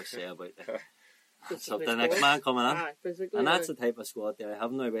always say about so the next man coming in, and that's the type of squad they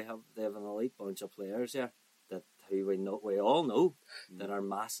have now. They have an elite bunch of players there who we all know that are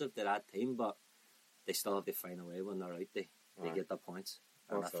massive to that team, but they still have to find a way when they're out. They get the points,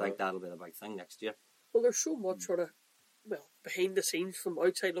 and I think that'll be the big thing next year. Well, there's so much sort of behind the scenes from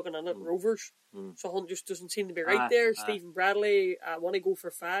outside looking in at Rovers. Something just doesn't seem to be right there. Stephen Bradley, I want to go for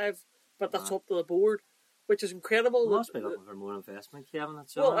 5, but that's up to the board. which is incredible. He must be looking for more investment, Kevin.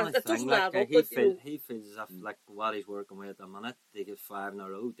 That's the Well, only it thing. doesn't Like, add up, he, but, he feels as if like what he's working with at the minute, they get 5 in a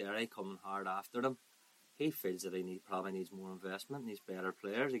row. Derry coming hard after them. He feels that he probably needs more investment, needs better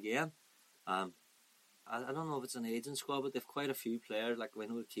players again. I don't know if it's an aging squad, but they've quite a few players. Like we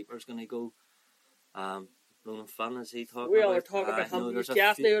know the keeper's going to go. Ronan Flynn, is he talking We about? all are talking about him. There's You've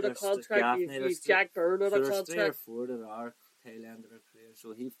Gaffney out of there's contract. Gaffney, You've Jack Byrne out of there's 3 or contract. 4 that are tail end of their career,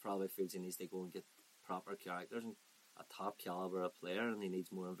 so he probably feels he needs to go and get proper characters and a top caliber of player, and he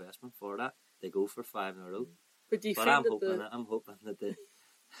needs more investment for that. They go for 5 in a row. But do you But feel I'm hoping that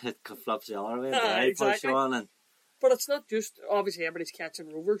it flips the other way. Exactly. Push on and But it's not just, obviously everybody's catching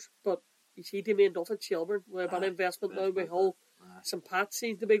Rovers, but you see Damien Duff at Shelburne with an investment now by Hull. Some Pats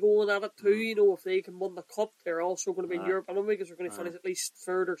seem to be going at it too. You know, if they can win the cup, they're also going to be in Europe anyway because they're going to finish at least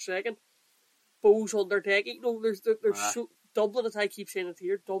 3rd or 2nd. Bowes Undertaking, you know, there's so, Dublin, as I keep saying it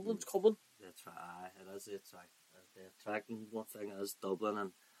here, Dublin's coming. That's right. It is. It's right. The attracting one thing is Dublin,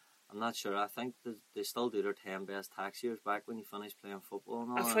 and I'm not sure. I think they still do their 10 best tax years back when you finish playing football.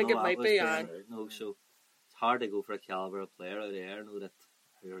 And all. I think it might be. No, so it's hard to go for a caliber of player out there. Know that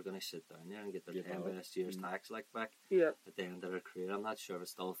who are going to sit down there and get their 10 best years tax like back at the end of their career. I'm not sure if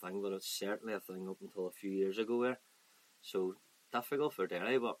it's still a thing, but it's certainly a thing up until a few years ago. There, so difficult for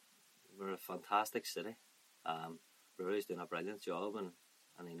Derry, but we're a fantastic city. Brewery's doing a brilliant job,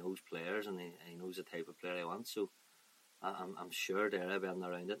 and he knows players, and he knows the type of player he wants. So I'm sure Derry will be in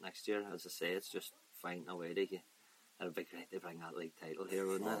around it next year. As I say, it's just finding a way to get. It'd be great to bring that league title here,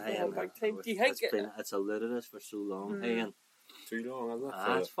 wouldn't it? Do you think it's eluded us for so long? And too long, isn't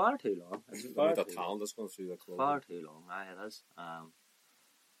it? It's far too long. It's far the talent that's going through the club. Far too long. It is.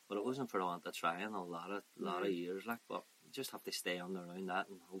 But it wasn't for the want of trying a lot of years, like. But you just have to stay on around that,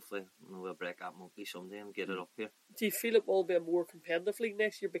 and hopefully we'll break that monkey someday and get it up here. Do you feel it will be a more competitive league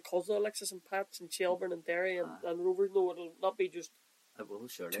next year because of Alexis and Pats and Shelburne and Derry and Rovers? No, it'll not be just it will,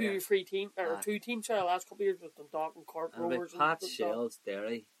 surely, 2 or 3 teams or 2 teams. The last couple of years with Dundalk and Cork Rovers. Pats, Shells,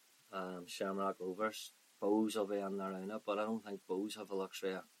 Derry, Shamrock Rovers. Bowes will be in there around it, but I don't think Bowes have a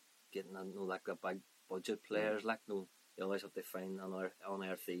luxury of getting like the big budget players. Like they always have to find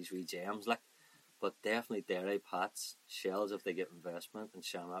unearth these wee gems. Like, but definitely Derry, Pats, Shells if they get investment, and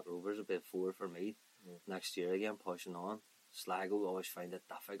Shamrock Rovers will be 4 for me next year again. Pushing on. Sligo always find it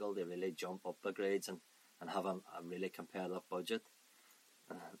difficult. They really jump up the grades and have a really competitive budget.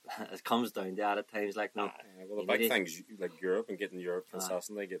 It comes down to that at times. Like no, well, the big things like Europe and getting Europe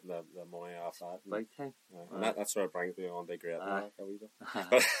consistently, getting the money off that. Big time. And that sort of brings me on to great a wee bit.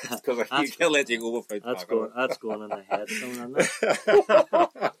 Because I can't let you go without that's going in the head.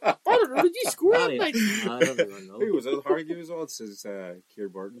 I don't know. Did you score that night? I don't even know. Who was it? Hargy was on. Says Keir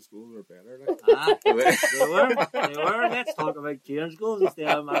Burton's goals were better. Like. They were. Let's talk about Kieran's goals instead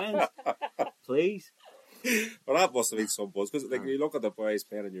of mine, please. Well, that must have been some buzz because like you look at the boys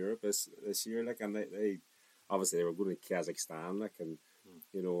playing in Europe this year, like, and they obviously they were going to Kazakhstan, like, and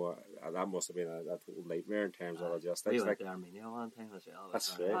you know that must have been a total nightmare in terms of logistics. We went to Armenia one time as well.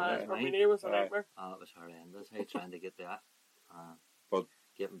 That's right. Armenia was a nightmare. It was horrendous. Hey, trying to get that, but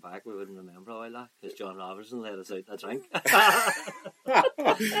getting back, we wouldn't remember all that because John Robertson let us out a drink.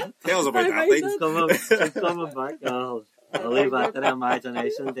 Tell us about that. Coming back. I'll leave that to the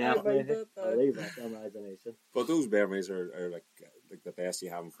imagination, definitely. I'll leave that to the imagination. But those memories are like the best you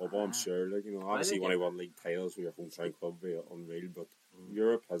have in football, I'm sure. Like, you know, obviously when I won league titles with your hometown club be unreal, but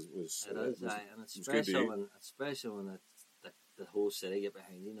Europe was and it's special when the whole city get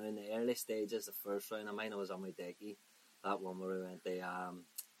behind you. Now in the early stages, the first round of mine, I was on my decky. That one where we went to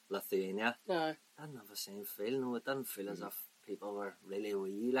Lithuania. Didn't have the same feel. No, it didn't feel as if people were really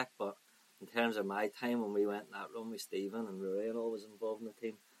wee, like, but in terms of my time when we went in that run with Stephen and Rory and all was involved in the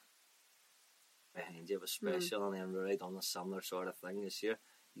team, behind you it was special, and then Rory done a similar sort of thing this year.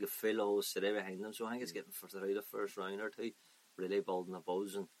 You could feel the whole city behind them, so I think it's getting through the first round or two, really building a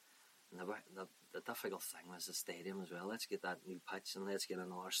buzz. And the difficult thing was the stadium as well. Let's get that new pitch and let's get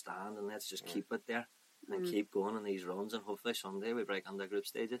another stand and let's just keep it there and keep going on these runs, and hopefully someday we break into group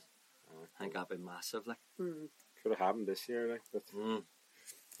stages. I think that'd be massive. Like could have happened this year, like, but.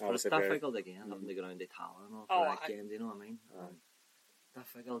 But it's difficult again, having to go around the tower and all for that game, do you know what I mean?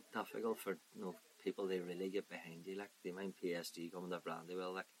 Difficult for people they really get behind you, like the mind PSG coming to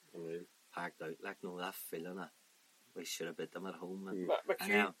Brandywell, like packed out, like that feeling of we should have beat them at home. And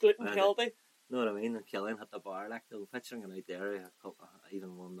Kelty. Know what I mean? And Killian hit the bar, like the pitching out there, even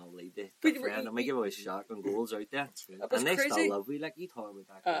 1-0 lead. And we give away shotgun goals out there, and they still love we talk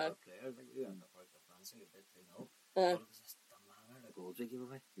about that players, like we went to Park de France and get 2-0. But it was just goals we gave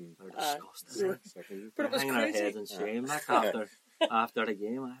away. They're Yeah. disgusting. But it was hanging our crazy. heads in shame like after the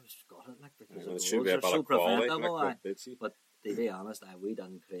game. I was gutted like because the it goals should be a are bit so of quality. preventable. But But to be honest, we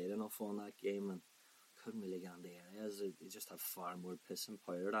didn't create enough on that game and couldn't really get in the areas. They just had far more piss and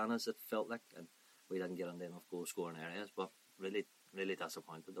power than us, it felt like, and we didn't get into enough goal scoring areas. But really, really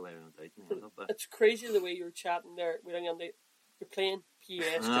disappointed the way we went out in the end up. But It's crazy the way you're chatting there. You're playing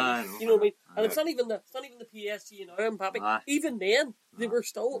PSG. I know. You know what I mean? And it's not even the PSG now, Mbappe. Even then, they were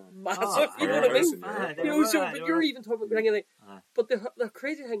still massive. You know what I mean? You know, but you're even talking about bringing it. But the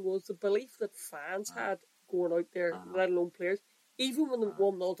crazy thing was the belief that fans had going out there, let alone players. Even when they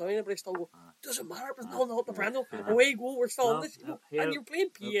won 0-0 down, everybody still go, doesn't matter if it's 0-0 to Brando. Away goal, we're still on this. And you're playing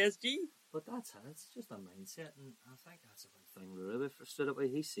PSG. But that's it. It's just a mindset, and I think that's a big thing. We're really frustrated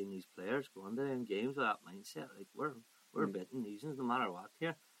with. He's seen these players go into them games with that mindset. Like we're beating these no matter what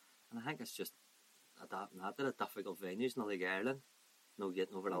here, and I think it's just adapting that to the difficult venues in the League of Ireland. No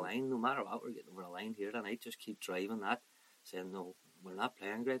getting over the line. No matter what, we're getting over the line here tonight. Just keep driving that, saying no, we're not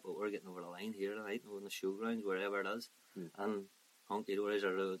playing great, but we're getting over the line here tonight. No, in the showgrounds, wherever it is, and. Hunky Dory's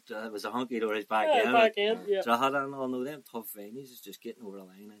it was a Hunky Dory's back end. Drogheda and all know them tough venues is just getting over the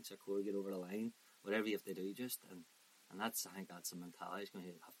line and Sakura get over the line. Whatever you have to do just and that's I think that's the mentality he's going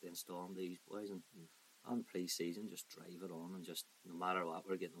to have to install in these boys and on pre-season just drive it on and just no matter what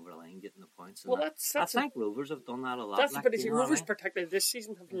we're getting over the line, getting the points. And well, I think Rovers have done that a lot. That's the bit Rovers particularly this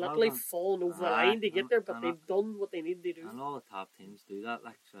season have literally fallen over the line to get there, but they've done what they need to do. And all the top teams do that,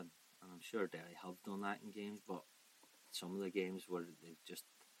 like and I'm sure Derry have done that in games, but some of the games where they just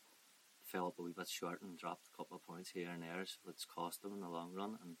fell up a wee bit short and dropped a couple of points here and there, so it's cost them in the long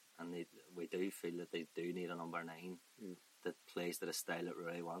run. And we do feel that they do need a number 9 that plays to the style that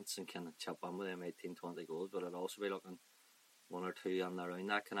Rory wants and can chip on with them 18-20 goals. But I'd also be looking 1 or 2 on the round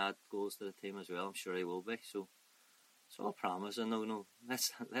that can add goals to the team as well. I'm sure he will be. So it's all promising. No,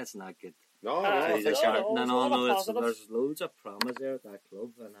 let's not get there's loads of promise there at that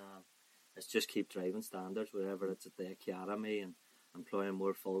club and. It's just keep driving standards wherever it's at the academy and employing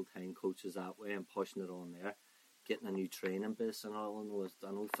more full-time coaches that way and pushing it on there. Getting a new training base and all. I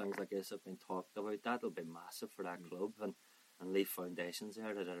know things like this have been talked about. That'll be massive for that club and leave foundations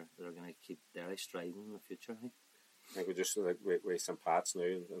there that are going to keep Derry striving in the future. I think we just with St. Pat's now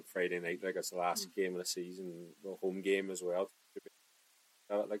on Friday night, like it's the last game of the season, the home game as well.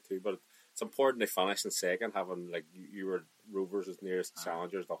 Like too, but it's important to finish in second, having like you were Rovers as nearest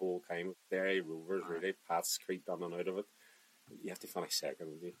challengers the whole time. Derry Rovers really Pat's creeped on and out of it. You have to finish second,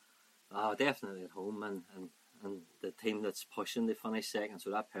 would you? Oh, definitely at home and the team that's pushing to finish second, so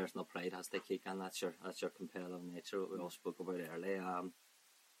that personal pride has to kick in. That's your competitive nature that we all spoke about earlier.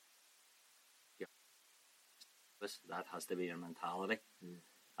 That has to be your mentality.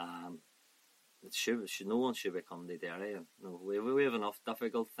 No one should be coming to Derry. We have enough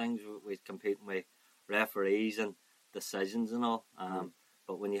difficult things. We're competing with referees and decisions and all.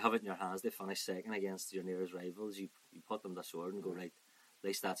 But when you have it in your hands to finish second against your nearest rivals, you put them to sword and go right. At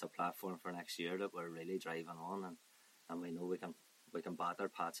least that's a platform for next year that we're really driving on, and we know we can batter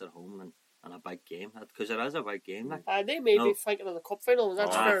Pats at home and a big game because it is a big game. Like they may be thinking of the cup final, and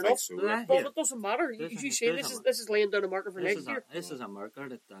that's fair enough. So, but it doesn't matter. You say this is laying down a marker for next year. This is a marker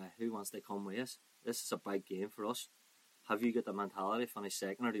that who wants to come with us. This is a big game for us. Have you got the mentality to finish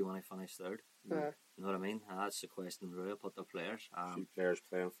second, or do you want to finish third? You know what I mean? That's the question really put the players. Few players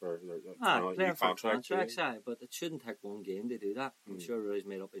playing for their contracts, but it shouldn't take one game to do that. I'm sure Roy's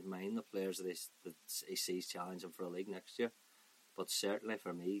made up his mind, the players that he sees challenging for a league next year. But certainly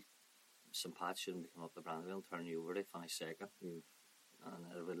for me, St. Pat shouldn't be coming up the Brandywell and turn you over to finish second. And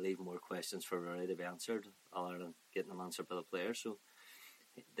it would leave more questions for Rory to be answered other than getting them answered by the players. So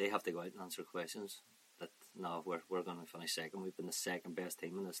they have to go out and answer questions. That no, we're going to finish second. We've been the second best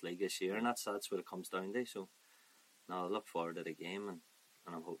team in this league this year, and that's what it comes down to. So now I look forward to the game, and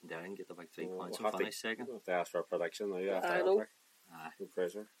I'm hoping Derry can get the big 3 points and finish second. We'll have to ask for a prediction now. I know. No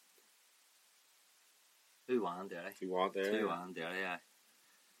pressure. 2-1 Derry. 2-1 Derry. 2-1 Derry.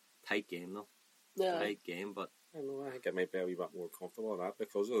 Tight game though. Tight game, but I think it might be a wee bit more comfortable in that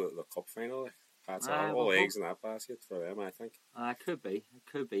because of the cup final. Pat's all eggs in that basket for them, I think. It could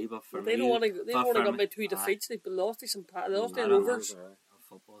be, but for me, they don't want to go by 2 defeats. They've lost to some lost to Rovers.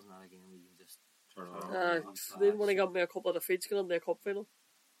 Football's not a game where you can just turn it on. They don't want to go by a couple of defeats going on their cup final.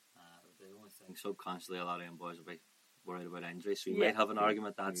 The only thing subconsciously a lot of them boys will be worried about injury, so you might have an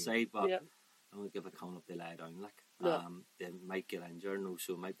argument that side, but I don't think if it coming up they lie down they might get injured,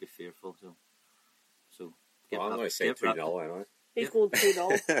 so might be fearful. So I'm going to say 2-0 anyway. He's going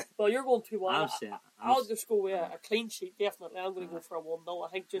 2-0. Well, you're going 2-1. I'll just go with a clean sheet, definitely. I'm going to go for a 1-0. I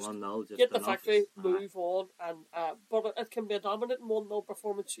think just 1-0, just get the enough. victory, move on, and but it can be a dominant 1-0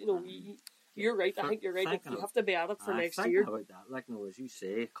 performance. You know, you're right. I think you're right. You have to be at it for next year. About that, like, no, as you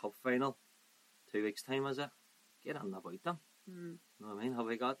say, cup final, 2 weeks' time, is it? Get on about them. You know what I mean? Have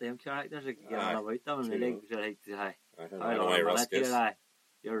we got them characters? Get on about them and really,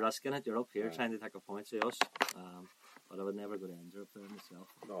 you're risking it. You're up here trying to take a point to us. But I would never go to injure up there myself.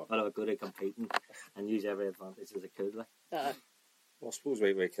 No. But I would go to competing and use every advantage as I could. Like. Well, I suppose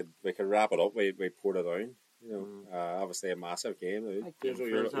we could wrap it up. We poured it down. You know, obviously a massive game.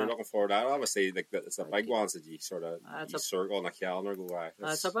 You're looking forward to that. Obviously, like it's the big ones that you sort of circle on the calendar. Go back.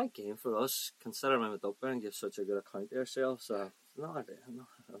 It's a big game for us. Considering we went up there and give such a good account to ourselves.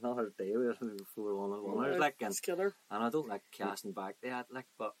 Another day we were 4-1 winners. Like, and I don't like casting back that. Like,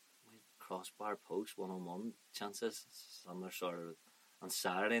 but we crossbar post 1-on-1 chances. Some are sort of on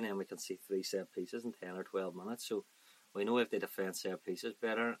Saturday, and then we can see 3 set pieces in 10 or 12 minutes. So we know if they defend set pieces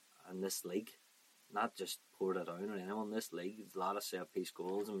better in this league, not just poured it down or anyone in this league, there's a lot of set piece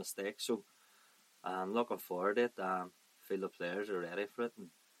goals and mistakes. So I'm looking forward to it. Feel the players are ready for it. And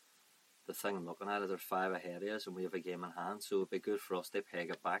the thing I'm looking at is there's 5 ahead of us and we have a game in hand, so it'd be good for us to peg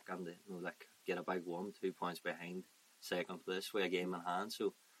it back and get a big 1-2 points behind second place with a game in hand.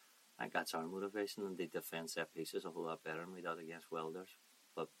 So I think that's our motivation, and they defend set pieces a whole lot better than we did against Wilders,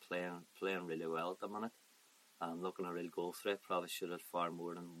 but playing really well at the minute. Looking at a real goal threat, probably should have far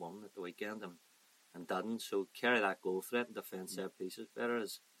more than one at the weekend and didn't. So carry that goal threat and defend set pieces better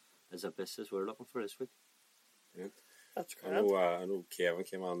is a business we're looking for this week. Yeah. That's great. I know Kevin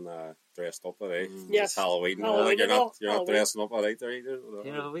came on dressed up today. Yes. It's Halloween. You're not dressing up alright there either.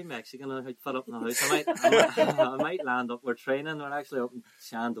 Yeah, a wee Mexican fit up in the house. I might land up. We're training. We're actually up in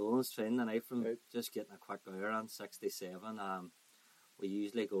Shandolan's training tonight from just getting a quick hour on 67. We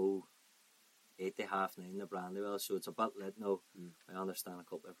usually go 8 to 9:30 the Brandywell, so it's a bit late now. I understand a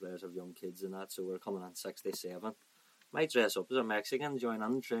couple of players have young kids and that, so we're coming on 67. Might dress up as a Mexican, join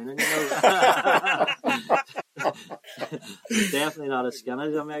in training, you know. Definitely not as skinny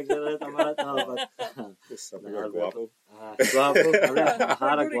as a Mexican at the minute, but guapo. Guapo. I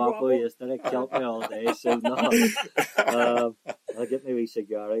had a guapo yesterday, killed me all day, so no. I'll get my wee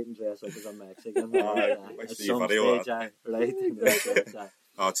cigar out and dress up as a Mexican. At some stage, right?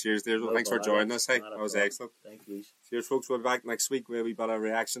 Oh, cheers, Deerso. Thanks for joining us. Hey, that was excellent. Thank you. Cheers, folks. We'll be back next week where we've got a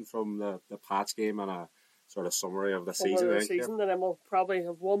reaction from the Pats game and a sort of summary of the season. And then we'll probably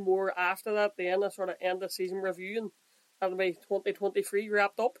have one more after that, then a sort of end of season review, and that'll be 2023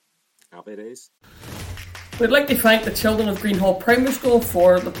 wrapped up. Happy days. We'd like to thank the children of Greenhall Primary School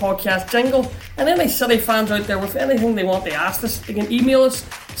for the podcast jingle, and any City fans out there with anything they want to ask us, they can email us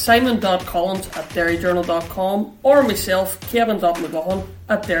simon.collins@derryjournal.com or myself,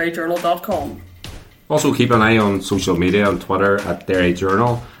 kevin.mcgohan@derryjournal.com. Also keep an eye on social media on Twitter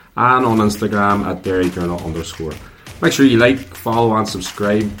 @derryjournal and on Instagram @derryjournal_. Make sure you like, follow and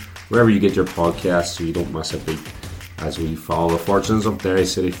subscribe wherever you get your podcasts so you don't miss a beat as we follow the fortunes of Derry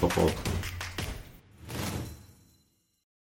City Football Club.